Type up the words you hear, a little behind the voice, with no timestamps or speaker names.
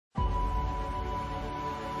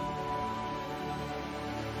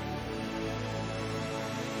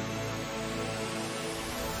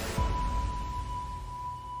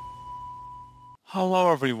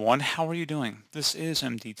Hello everyone, how are you doing? This is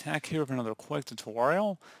MD Tech here with another quick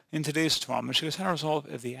tutorial. In today's tutorial, I'm going to show you how to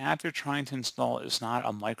resolve if the app you're trying to install is not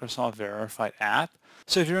a Microsoft verified app.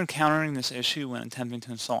 So if you're encountering this issue when attempting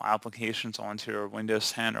to install applications onto your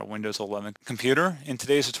Windows 10 or Windows 11 computer, in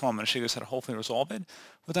today's tutorial I'm going to show you how to hopefully resolve it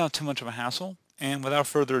without too much of a hassle. And without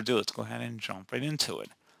further ado, let's go ahead and jump right into it.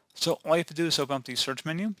 So all you have to do is open up the search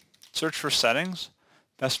menu, search for settings,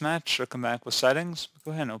 best match should come back with settings.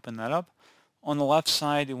 Go ahead and open that up. On the left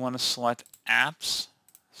side, you want to select Apps.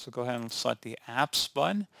 So go ahead and select the Apps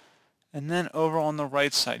button. And then over on the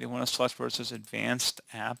right side, you want to select where it says Advanced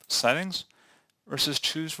App Settings. Where it says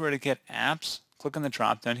Choose Where to Get Apps. Click on the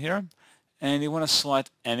drop down here. And you want to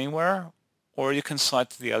select Anywhere. Or you can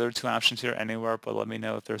select the other two options here, Anywhere, but let me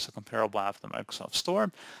know if there's a comparable app from the Microsoft Store.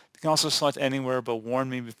 You can also select Anywhere, but warn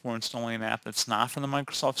me before installing an app that's not from the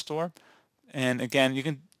Microsoft Store. And again, you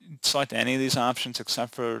can select any of these options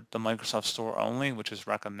except for the Microsoft Store only, which is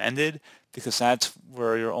recommended because that's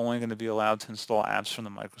where you're only going to be allowed to install apps from the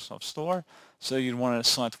Microsoft Store. So you'd want to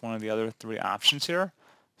select one of the other three options here.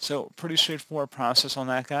 So pretty straightforward process on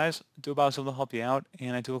that, guys. I do hope I was able to help you out,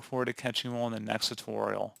 and I do look forward to catching you all in the next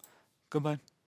tutorial. Goodbye.